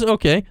Duke, which is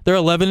okay. They're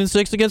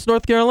 11-6 against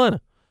North Carolina.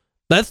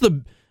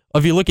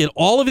 If you look at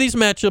all of these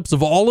matchups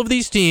of all of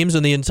these teams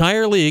in the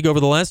entire league over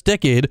the last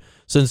decade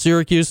since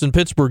Syracuse and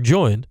Pittsburgh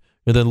joined,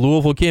 and then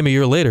Louisville came a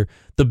year later,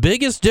 the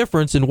biggest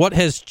difference in what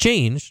has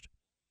changed,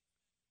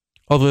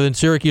 other than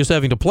Syracuse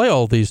having to play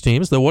all of these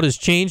teams, that what has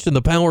changed in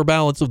the power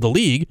balance of the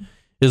league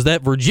is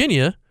that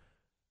Virginia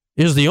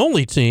is the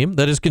only team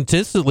that is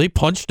consistently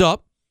punched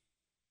up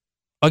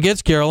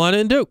against Carolina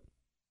and Duke.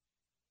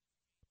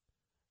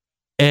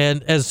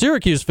 And as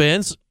Syracuse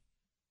fans,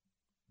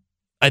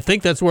 I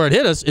think that's where it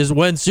hit us, is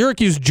when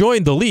Syracuse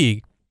joined the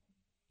league,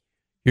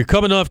 you're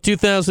coming off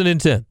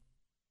 2010,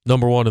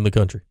 number 1 in the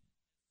country.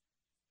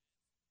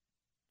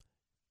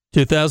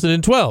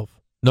 2012,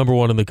 number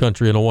 1 in the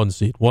country in a 1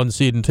 seed. 1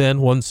 seed in 10,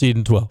 1 seed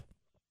in 12.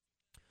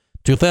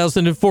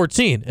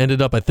 2014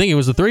 ended up, I think it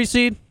was a 3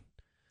 seed.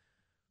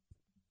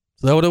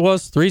 Is that what it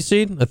was? 3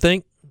 seed, I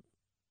think.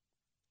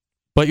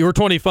 But you were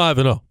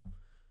 25-0.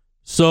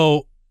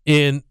 So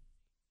in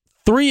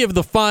 3 of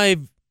the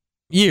 5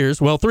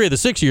 years, well, 3 of the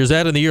 6 years,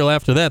 add in the year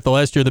after that, the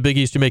last year in the Big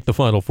East, you make the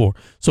Final Four.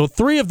 So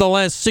 3 of the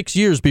last 6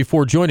 years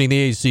before joining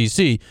the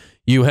ACC,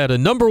 you had a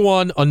number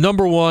 1, a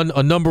number 1,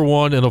 a number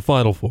 1, and a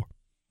Final Four.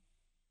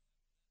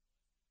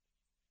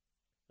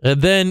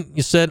 And then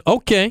you said,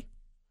 okay.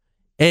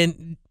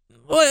 And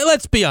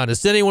let's be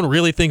honest. Anyone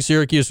really think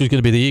Syracuse was going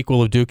to be the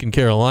equal of Duke and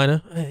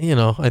Carolina?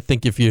 I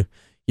think if you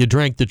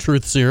drank the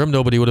truth serum,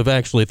 nobody would have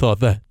actually thought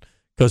that.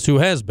 Because who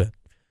has been?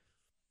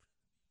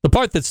 The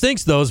part that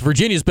stinks, though, is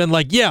Virginia's been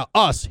like, yeah,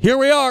 us. Here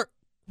we are.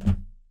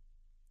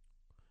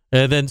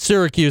 And then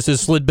Syracuse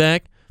has slid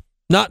back.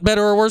 Not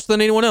better or worse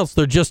than anyone else.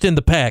 They're just in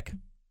the pack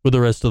with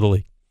the rest of the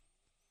league.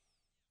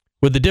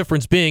 With the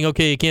difference being,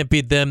 okay, you can't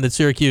beat them, that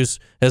Syracuse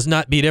has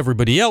not beat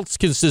everybody else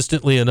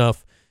consistently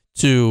enough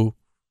to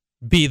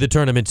be the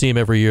tournament team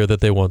every year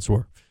that they once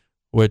were.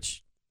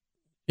 Which,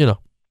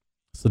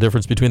 it's the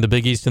difference between the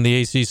Big East and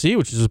the ACC,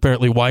 which is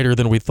apparently wider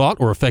than we thought,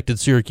 or affected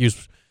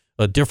Syracuse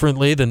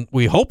differently than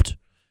we hoped.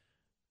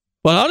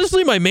 But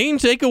honestly, my main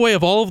takeaway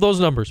of all of those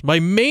numbers,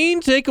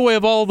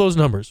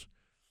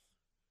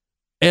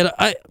 and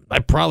I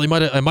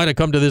might have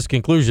come to this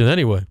conclusion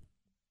anyway.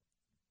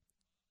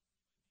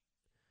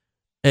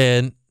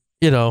 And,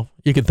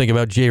 you can think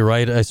about Jay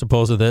Wright, I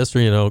suppose, of this,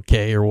 or,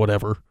 K or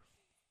whatever.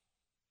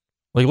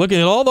 Like, looking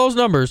at all those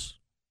numbers,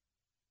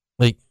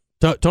 like,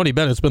 Tony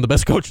Bennett's been the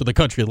best coach in the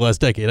country the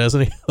last decade,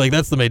 hasn't he? Like,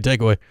 that's the main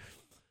takeaway.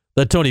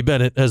 That Tony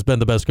Bennett has been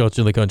the best coach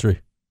in the country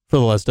for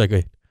the last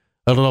decade.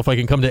 I don't know if I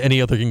can come to any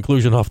other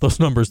conclusion off those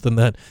numbers than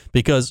that.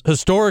 Because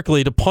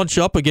historically, to punch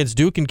up against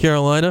Duke and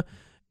Carolina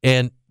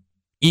and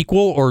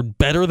equal or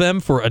better them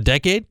for a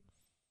decade,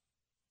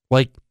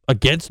 like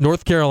against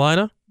North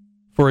Carolina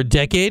for a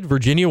decade,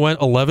 Virginia went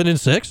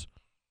 11-6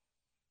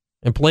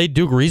 and played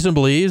Duke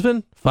reasonably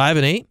even,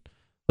 5-8.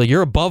 Like,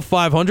 you're above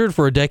 500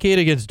 for a decade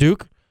against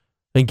Duke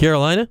and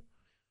Carolina,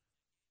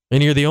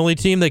 and you're the only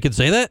team that could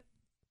say that?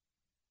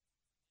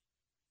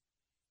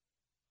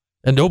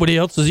 And nobody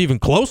else is even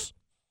close?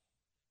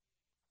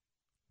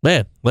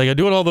 Man, like, I'm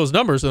doing all those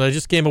numbers, and I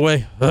just came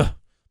away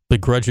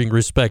begrudging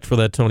respect for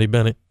that Tony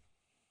Bennett.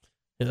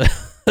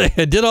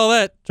 I did all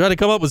that, trying to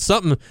come up with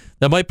something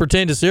that might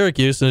pertain to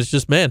Syracuse, and it's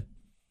just, man,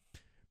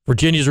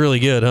 Virginia's really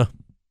good, huh?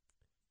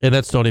 And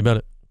that's Tony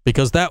Bennett.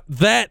 Because that's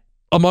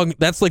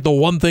like the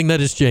one thing that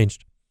has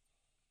changed.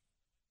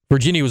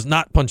 Virginia was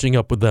not punching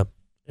up with them,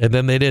 and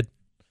then they did.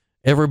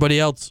 Everybody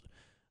else,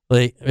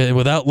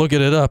 without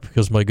looking it up,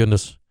 because my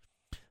goodness,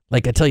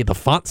 like I tell you, the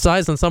font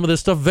size on some of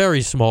this stuff,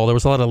 very small. There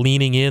was a lot of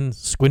leaning in,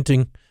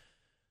 squinting.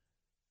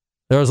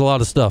 There was a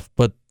lot of stuff,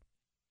 but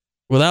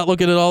without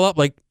looking it all up,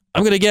 like,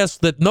 I'm going to guess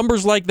that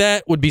numbers like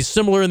that would be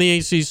similar in the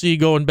ACC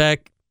going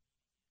back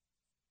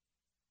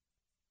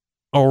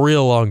a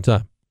real long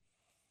time.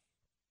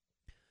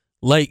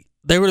 Like,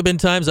 there would have been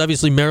times,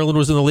 obviously, Maryland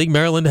was in the league.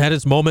 Maryland had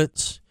its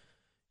moments.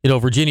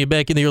 Virginia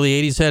back in the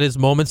early 80s had its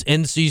moments.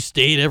 NC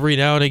State every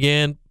now and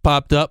again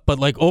popped up. But,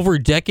 like, over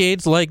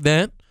decades like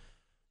that,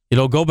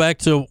 go back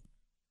to,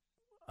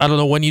 I don't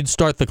know when you'd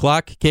start the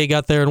clock. K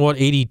got there in,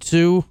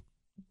 82?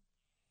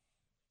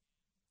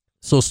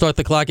 So start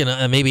the clock in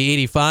maybe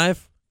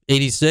 85,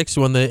 86,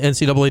 when the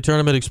NCAA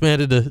tournament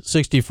expanded to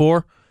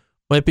 64.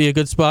 Might be a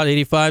good spot,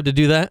 85, to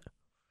do that,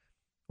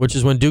 which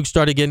is when Duke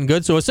started getting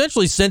good. So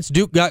essentially, since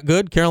Duke got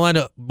good,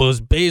 Carolina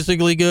was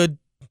basically good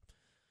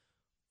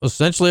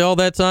essentially all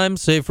that time,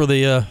 save for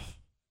the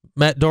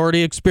Matt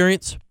Doherty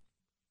experience.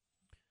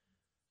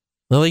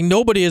 Like,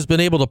 nobody has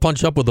been able to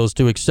punch up with those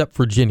two except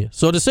Virginia.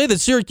 So to say that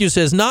Syracuse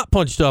has not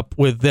punched up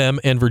with them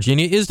and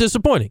Virginia is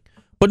disappointing,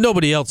 but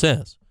nobody else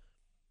has.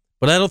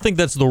 But I don't think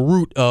that's the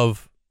root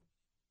of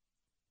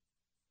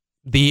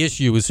the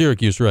issue with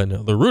Syracuse right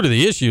now. The root of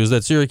the issue is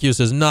that Syracuse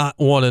has not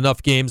won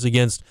enough games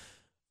against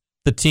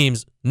the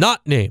teams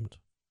not named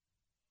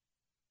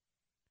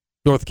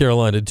North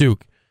Carolina,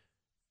 Duke,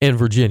 and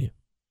Virginia.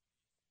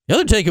 The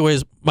other takeaway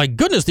is, my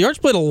goodness, the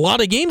Arch played a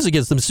lot of games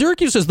against them.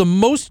 Syracuse has the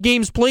most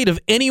games played of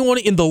anyone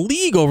in the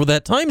league over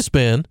that time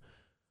span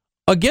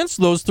against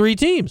those three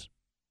teams.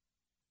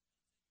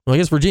 Well, I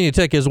guess Virginia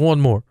Tech has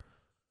one more.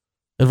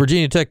 And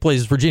Virginia Tech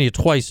plays Virginia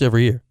twice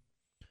every year.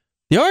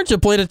 The Orange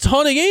have played a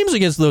ton of games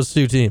against those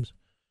three teams.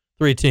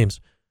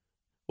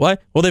 Why?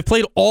 Well, they've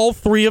played all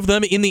three of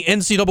them in the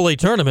NCAA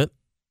tournament.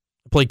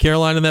 They played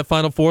Carolina in that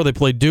Final Four. They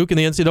played Duke in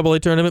the NCAA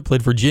tournament.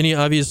 Played Virginia,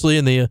 obviously,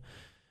 in the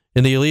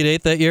Elite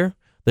Eight that year.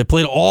 They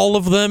played all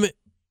of them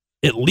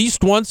at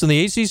least once in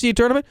the ACC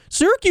tournament.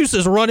 Syracuse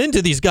has run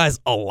into these guys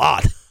a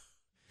lot.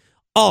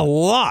 A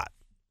lot.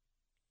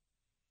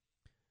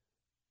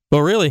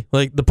 But really,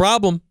 like, the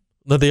problem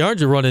that the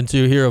Orange have run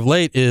into here of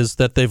late is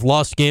that they've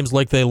lost games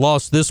like they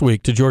lost this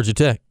week to Georgia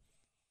Tech.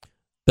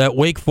 That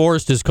Wake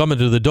Forest is coming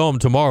to the Dome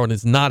tomorrow, and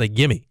it's not a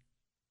gimme.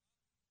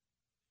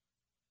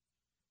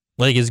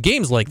 Like, it's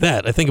games like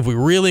that. I think if we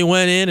really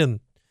went in and,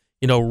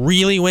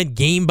 really went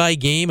game by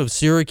game of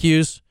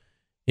Syracuse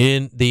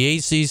in the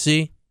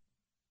ACC,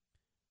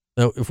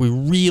 if we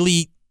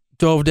really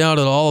dove down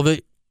at all of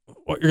it,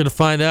 what you're going to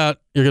find out,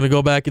 you're going to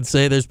go back and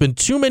say there's been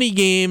too many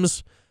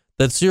games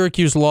that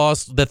Syracuse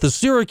lost that the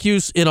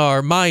Syracuse in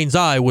our mind's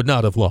eye would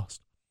not have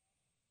lost.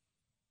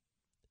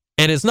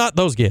 And it's not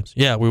those games.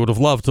 Yeah, we would have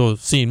loved to have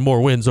seen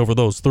more wins over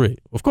those three,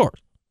 of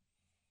course.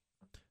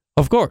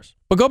 Of course.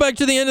 But go back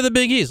to the end of the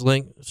Big East.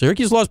 Like,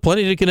 Syracuse lost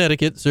plenty to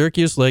Connecticut.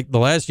 Syracuse, like, the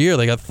last year,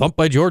 they got thumped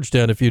by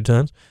Georgetown a few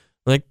times.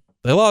 Like,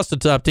 they lost to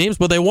top teams,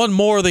 but they won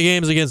more of the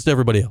games against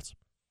everybody else.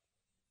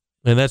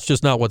 And that's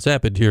just not what's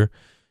happened here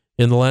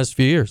in the last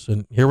few years.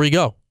 And here we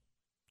go.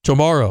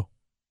 Tomorrow,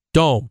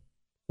 Dome,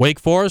 Wake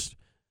Forest.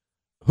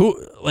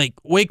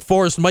 Wake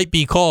Forest might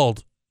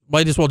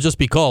as well just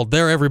be called.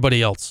 They're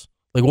everybody else.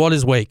 Like, what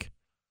is Wake?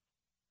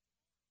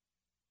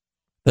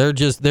 They're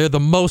the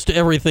most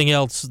everything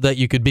else that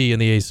you could be in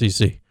the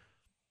ACC.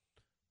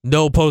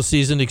 No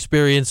postseason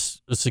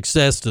experience, a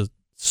success to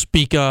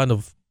speak on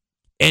of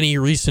any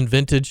recent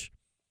vintage.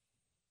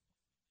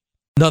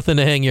 Nothing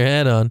to hang your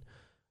hat on.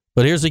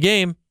 But here's a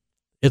game.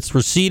 It's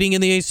for seeding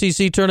in the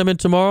ACC tournament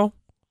tomorrow.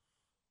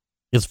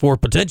 It's for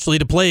potentially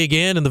to play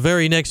again in the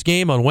very next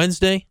game on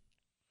Wednesday.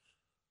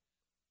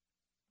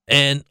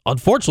 And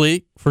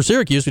unfortunately, for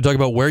Syracuse, we talk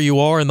about where you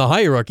are in the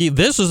hierarchy.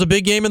 This is a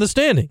big game in the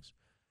standings.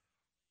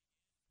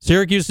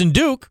 Syracuse and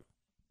Duke.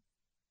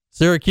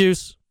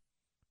 Syracuse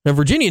and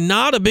Virginia,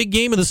 not a big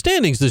game in the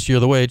standings this year,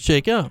 the way it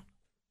shake out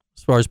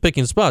as far as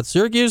picking spots.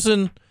 Syracuse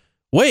and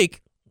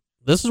Wake,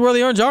 this is where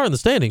the Orange are in the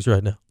standings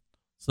right now.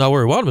 It's not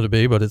where we want them to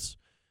be, but it's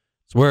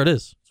where it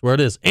is. It's where it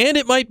is. And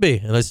it might be.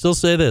 And I still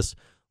say this.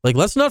 Like,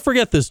 let's not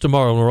forget this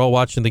tomorrow when we're all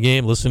watching the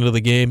game, listening to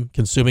the game,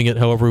 consuming it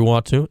however we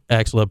want to.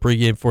 Axel will have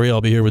pregame for you.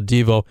 I'll be here with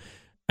Devo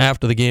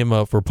after the game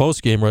for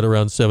postgame right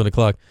around 7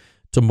 o'clock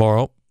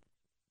tomorrow.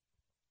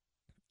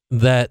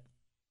 That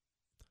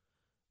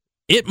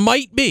it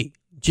might be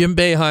Jim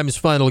Boeheim's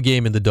final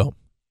game in the Dome.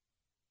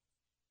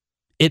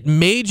 It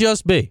may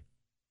just be.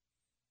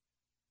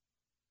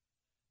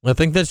 I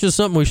think that's just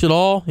something we should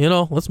all,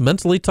 let's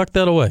mentally tuck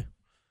that away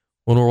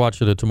when we're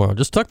watching it tomorrow.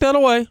 Just tuck that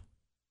away.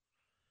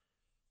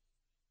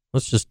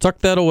 Let's just tuck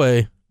that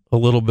away a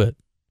little bit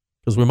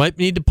because we might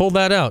need to pull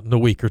that out in a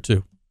week or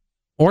two.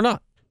 Or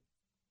not.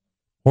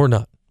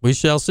 We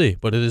shall see.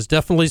 But it is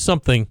definitely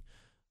something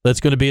that's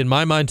going to be in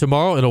my mind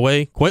tomorrow in a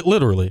way, quite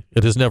literally,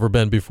 it has never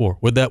been before.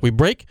 With that, we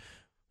break.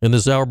 And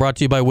this hour brought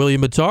to you by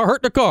William Mattar.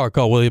 Hurt in a car.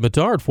 Call William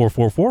Mattar at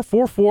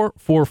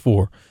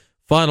 444-4444.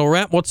 Final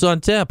wrap, what's on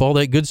tap, all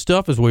that good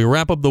stuff as we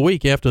wrap up the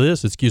week after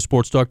this. It's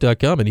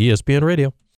QSportsTalk.com and ESPN Radio.